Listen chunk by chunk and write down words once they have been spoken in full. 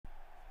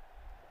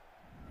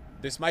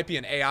This might be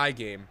an AI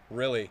game,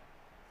 really.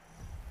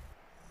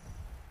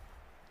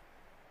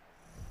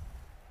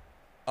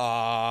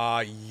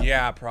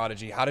 Yeah,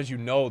 Prodigy. How did you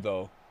know,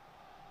 though?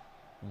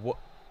 What?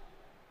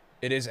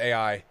 It is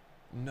AI.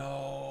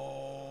 No.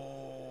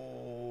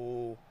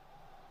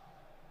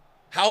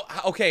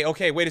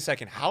 Okay, wait a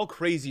second. How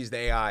crazy is the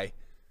AI?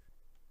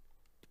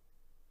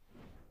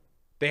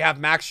 They have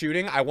max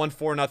shooting. I won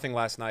 4-0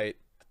 last night.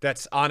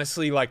 That's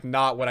honestly, like,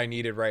 not what I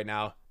needed right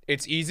now.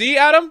 It's easy,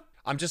 Adam?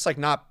 I'm just, like,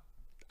 not...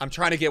 I'm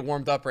trying to get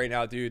warmed up right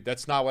now, dude.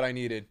 That's not what I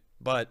needed.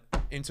 But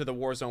into the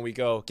war zone we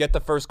go. Get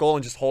the first goal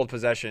and just hold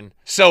possession.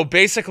 So,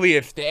 basically,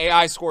 if the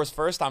AI scores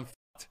first, I'm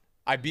fucked.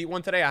 I beat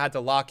one today. I had to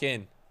lock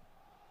in.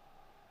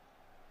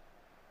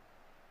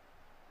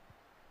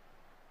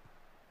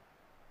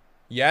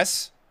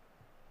 Yes?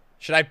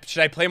 Should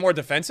I play more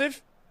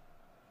defensive?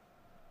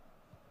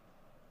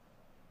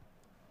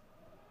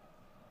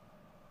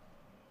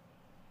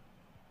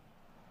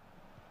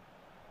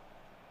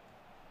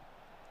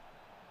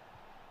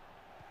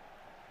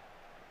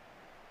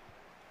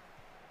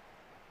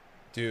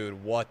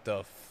 Dude, what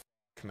the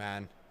fuck,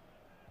 man?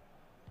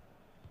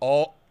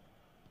 Oh.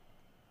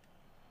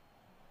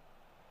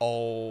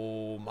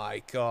 Oh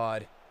my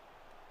god.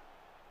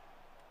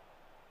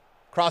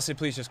 Cross it,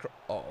 please.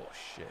 Oh,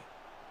 shit.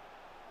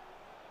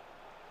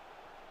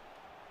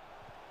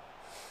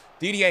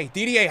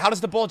 DDA, how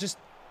does the ball just...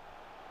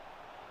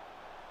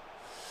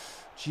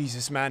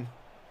 Jesus, man.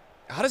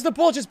 How does the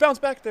ball just bounce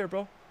back there,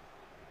 bro?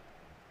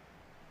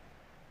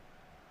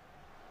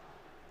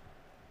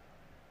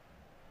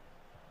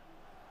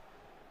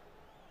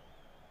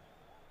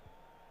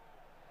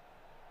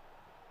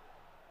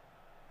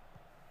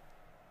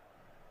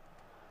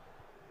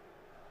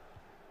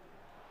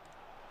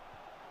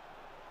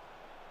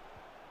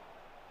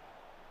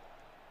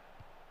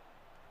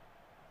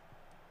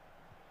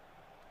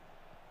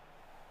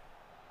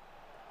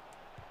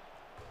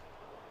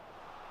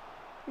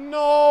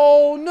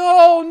 No,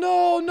 no,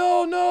 no,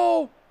 no,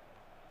 no.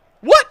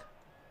 What?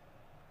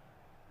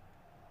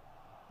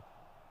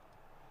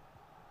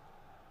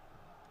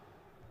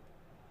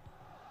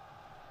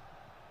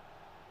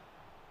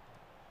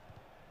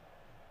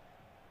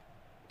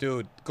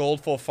 Dude,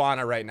 gold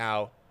Fofana right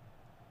now.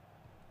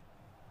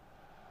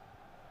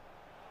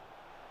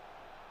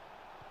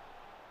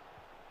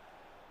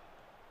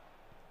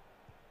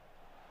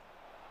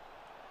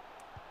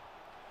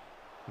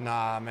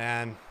 Nah,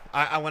 man.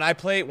 When I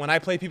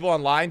play people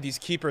online, these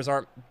keepers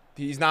aren't...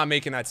 He's not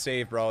making that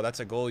save, bro. That's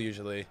a goal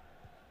usually.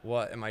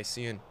 What am I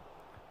seeing?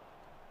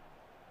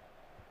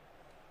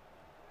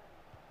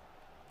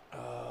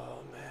 Oh,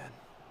 man.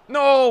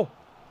 No!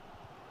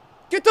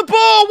 Get the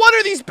ball! What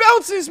are these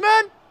bounces,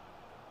 man?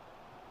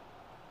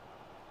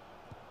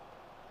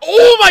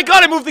 Oh my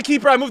god, I moved the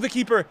keeper. I moved the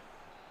keeper.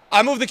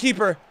 I moved the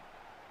keeper.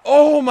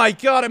 Oh my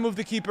god, I moved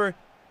the keeper.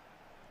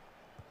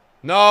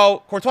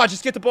 No. Courtois,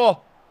 just get the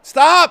ball.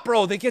 Stop,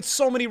 bro. They get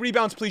so many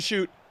rebounds. Please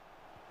shoot.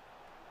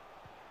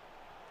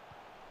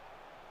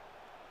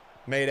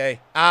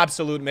 Mayday.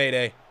 Absolute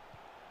mayday.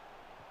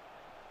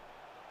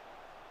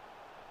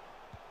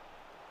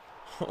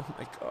 Oh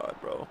my god,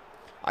 bro.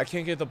 I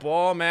can't get the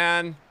ball,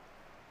 man.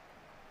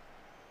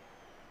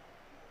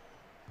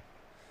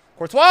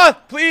 Courtois,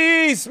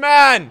 please,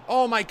 man.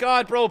 Oh my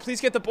god, bro. Please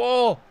get the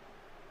ball.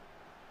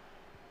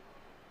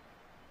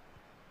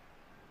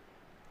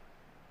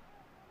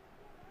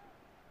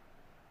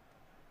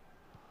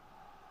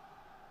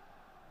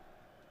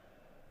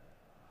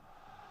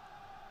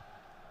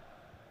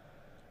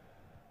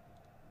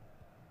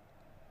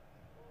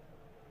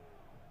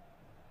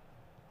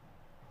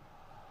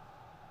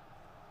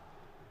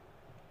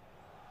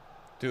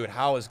 Dude,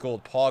 how is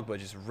Gold Pogba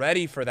just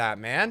ready for that,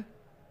 man?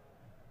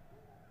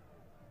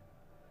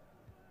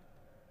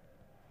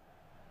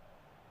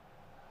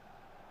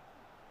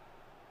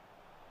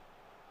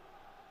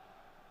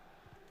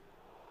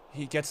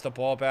 He gets the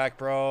ball back,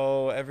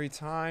 bro, every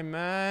time,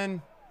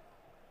 man.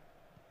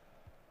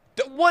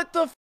 What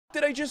the f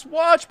did I just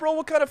watch, bro?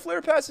 What kind of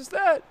flare pass is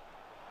that?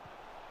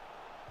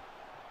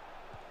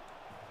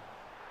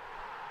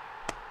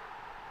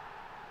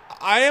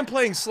 I am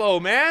playing slow,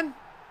 man.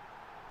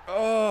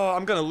 Oh,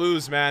 I'm gonna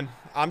lose, man.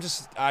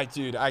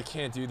 Dude, I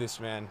can't do this,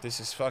 man. This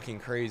is fucking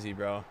crazy,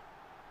 bro.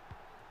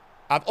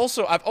 I've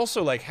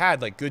also like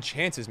had like good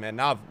chances, man.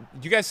 Now,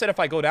 you guys said if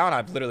I go down,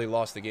 I've literally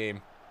lost the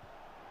game.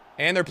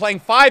 And they're playing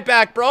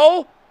 5-back,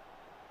 bro.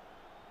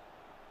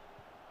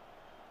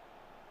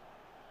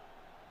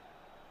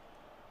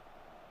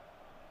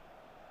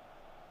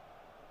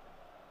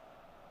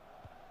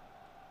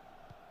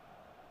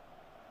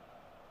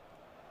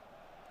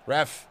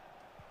 Ref.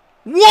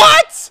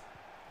 What?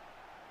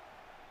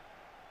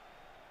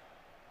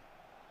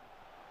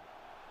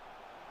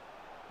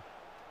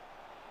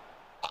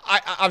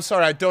 I'm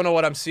sorry, I don't know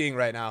what I'm seeing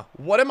right now.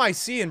 What am I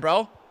seeing,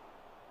 bro?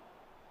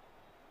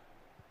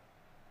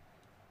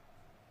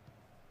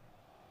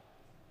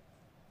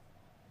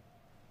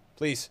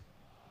 Please.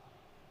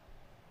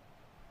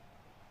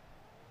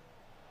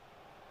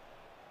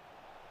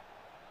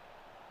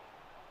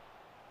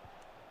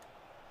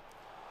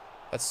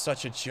 That's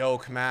such a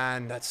joke,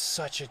 man. That's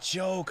such a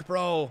joke,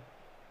 bro.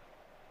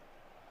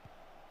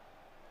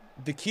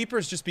 The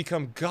keepers just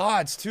become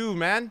gods, too,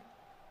 man.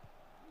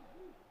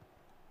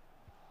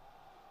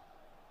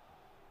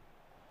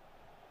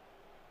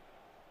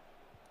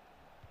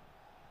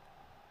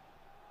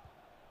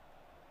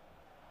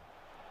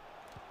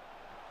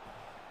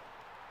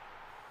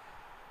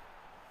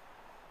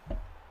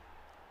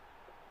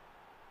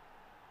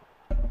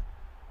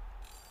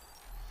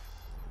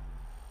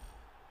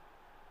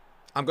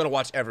 I'm gonna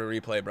watch every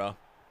replay, bro.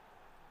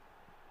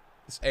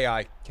 This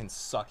AI can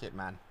suck it,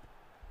 man.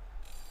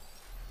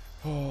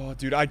 Oh,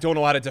 dude, I don't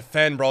know how to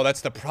defend, bro.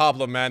 That's the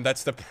problem, man.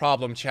 That's the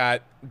problem,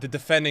 chat. The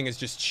defending is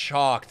just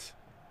chalked.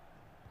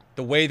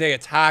 The way they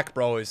attack,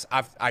 bro, is...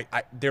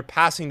 they're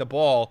passing the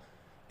ball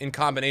in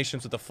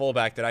combinations with the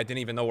fullback that I didn't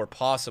even know were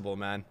possible,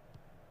 man.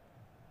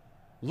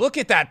 Look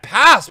at that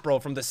pass, bro,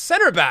 from the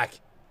center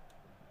back.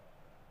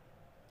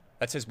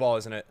 That's his ball,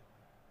 isn't it?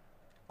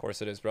 Of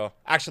course it is, bro.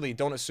 Actually,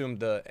 don't assume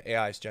the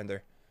AI's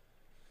gender.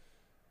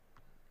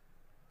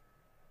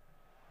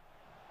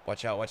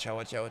 Watch out, watch out,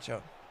 watch out, watch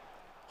out.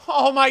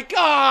 Oh my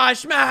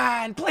gosh,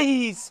 man,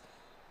 please.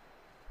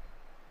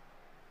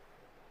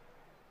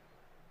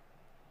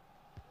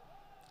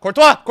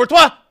 Courtois,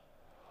 Courtois.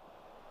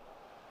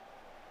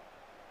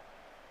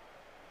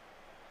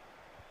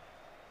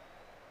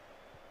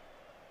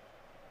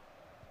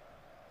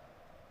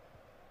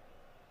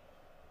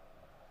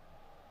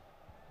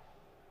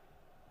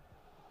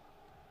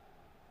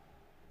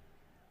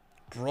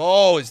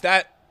 Bro, is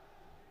that...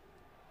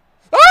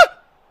 Ah!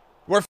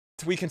 We're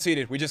f***ed. We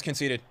conceded. We just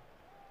conceded.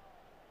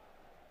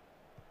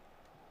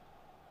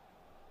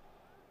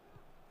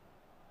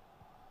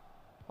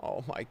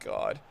 Oh my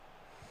god.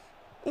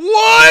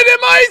 What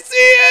am I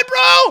seeing,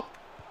 bro?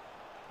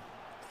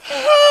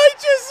 I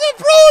just...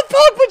 Bro,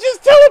 Pogba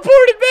just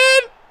teleported,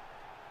 man.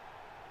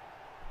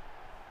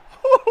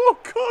 Oh,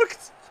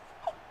 cooked.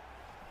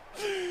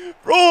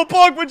 Bro,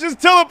 Pogba just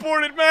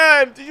teleported,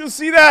 man. Did you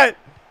see that?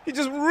 He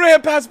just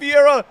ran past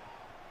Vieira.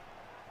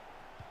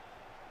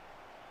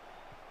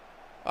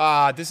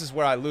 Ah, this is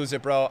where I lose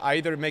it, bro. I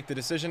either make the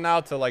decision now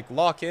to, like,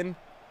 lock in.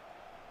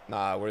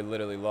 Nah, we're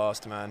literally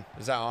lost, man.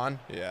 Is that on?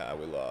 Yeah,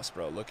 we lost,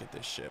 bro. Look at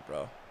this shit,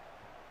 bro.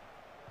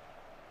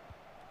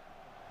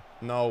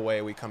 No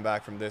way we come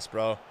back from this,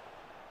 bro.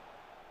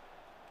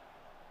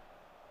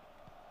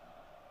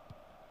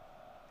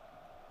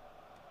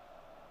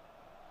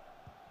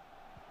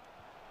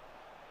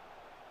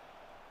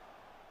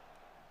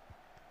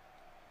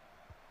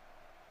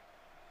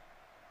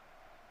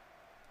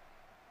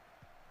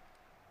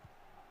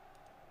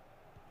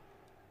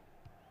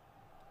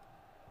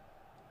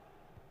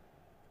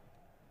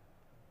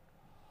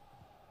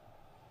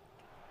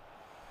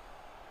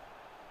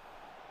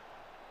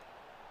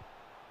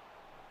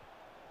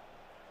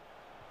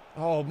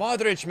 Oh,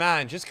 Modric,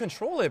 man. Just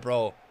control it,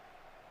 bro.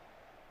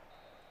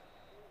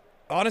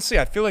 Honestly,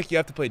 I feel like you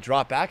have to play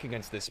drop back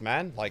against this,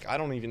 man. Like, I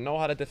don't even know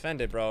how to defend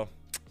it, bro.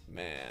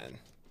 Man.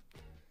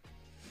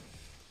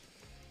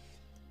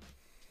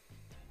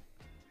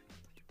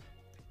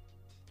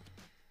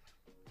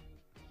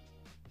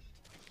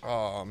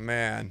 Oh,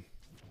 man.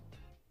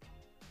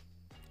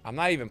 I'm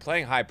not even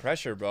playing high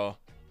pressure, bro.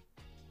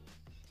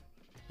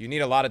 You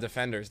need a lot of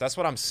defenders. That's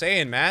what I'm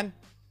saying, man.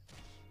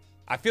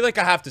 I feel like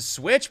I have to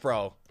switch,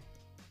 bro.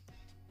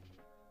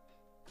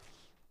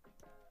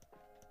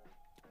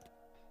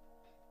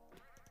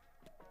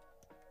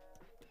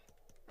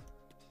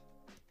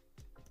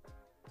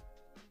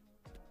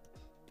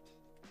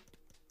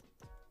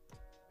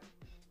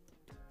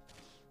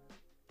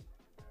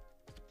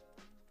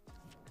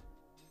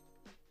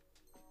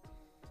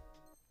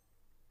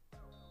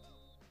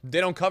 They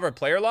don't cover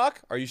player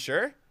lock? Are you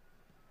sure?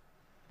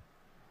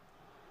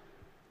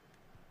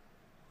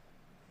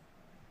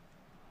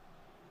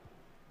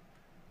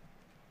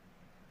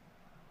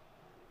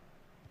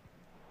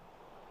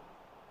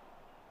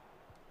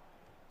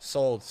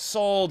 Sold.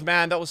 Sold,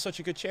 man. That was such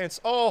a good chance.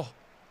 Oh.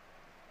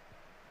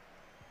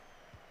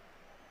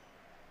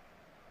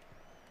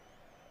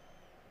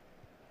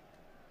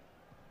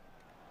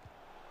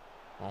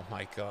 Oh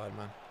my god,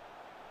 man.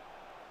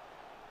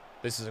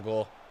 This is a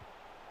goal.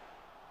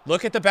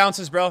 Look at the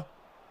bounces, bro.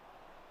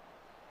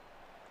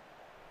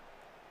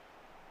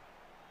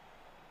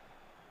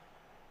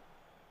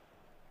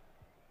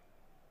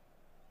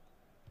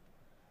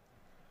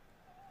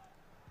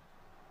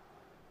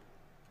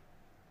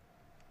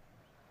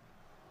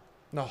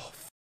 No,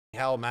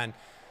 hell, man. You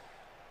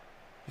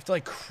have to,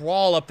 like,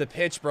 crawl up the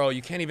pitch, bro.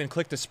 You can't even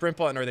click the sprint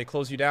button or they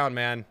close you down,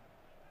 man.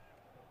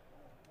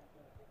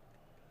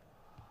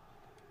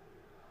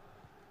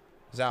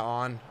 Is that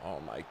on? Oh,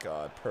 my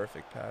God.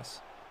 Perfect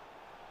pass.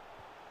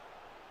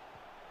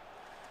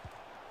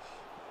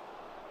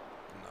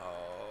 No.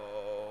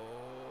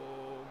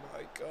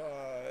 My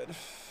God.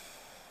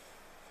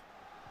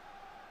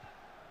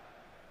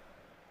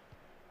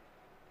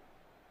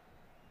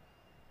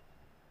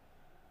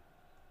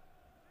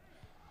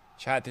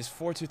 Chat, this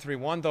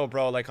 4-2-3-1 though,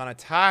 bro. Like on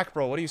attack,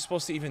 bro. What are you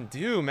supposed to even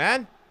do,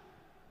 man?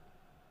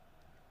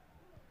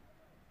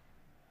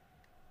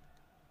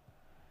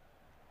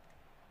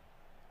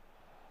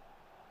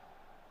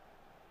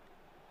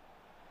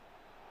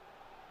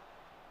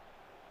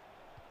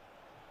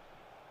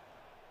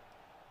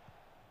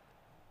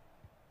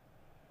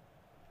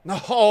 No,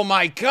 oh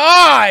my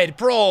God,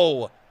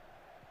 bro.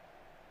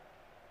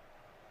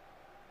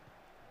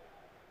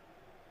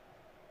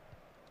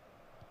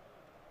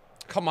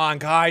 Come on,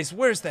 guys.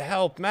 Where's the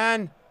help,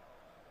 man?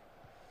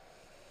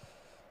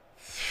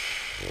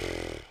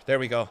 There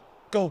we go.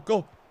 Go,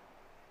 go.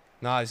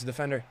 Nah, he's a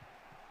defender.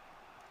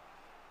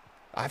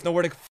 I have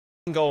nowhere to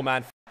go,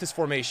 man. This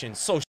formation.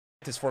 So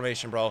this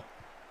formation, bro.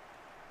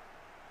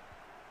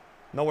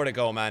 Nowhere to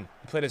go, man.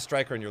 You played as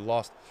striker and you're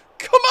lost.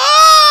 Come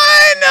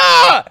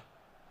on!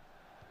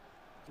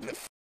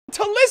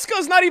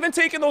 Talisca's not even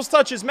taking those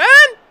touches, man!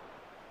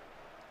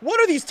 What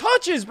are these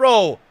touches,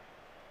 bro?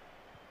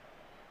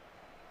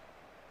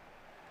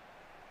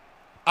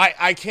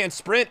 I can't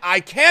sprint. I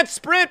can't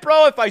sprint,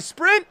 bro. If I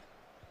sprint...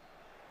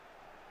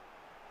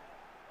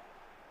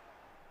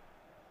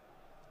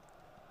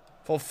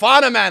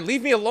 Fofana, man.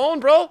 Leave me alone,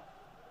 bro.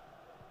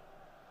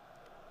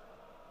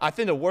 I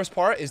think the worst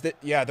part is that,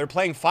 yeah, they're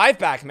playing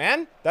 5-back,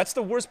 man. That's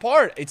the worst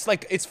part. It's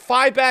like, it's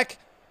 5-back.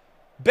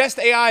 Best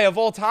AI of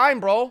all time,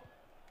 bro.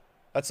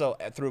 That's a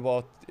through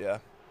ball. Yeah.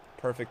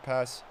 Perfect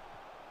pass.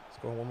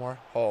 Let's go one more.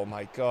 Oh,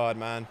 my God,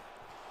 man.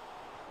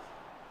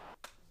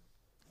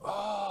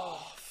 Oh,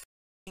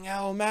 f***ing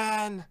hell,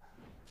 man.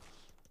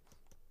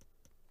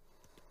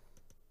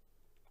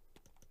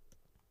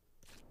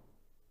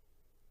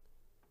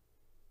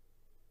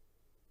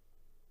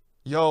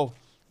 Yo.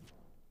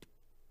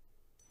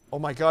 Oh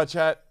my God,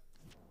 chat.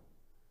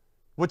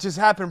 What just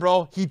happened,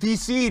 bro? He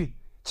DC'd.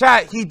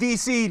 Chat, he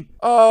DC'd.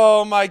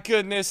 Oh my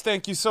goodness.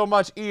 Thank you so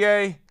much,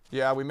 EA.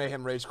 Yeah, we made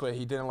him rage quit.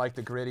 He didn't like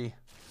the gritty.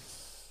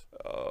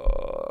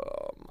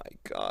 Oh my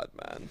God,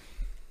 man.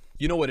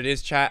 You know what it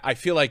is, chat? I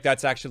feel like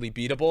that's actually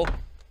beatable.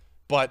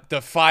 But the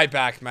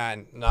 5-back,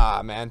 man.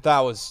 Nah, man. That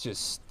was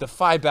just... The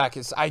 5-back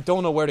is... I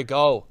don't know where to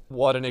go.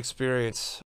 What an experience.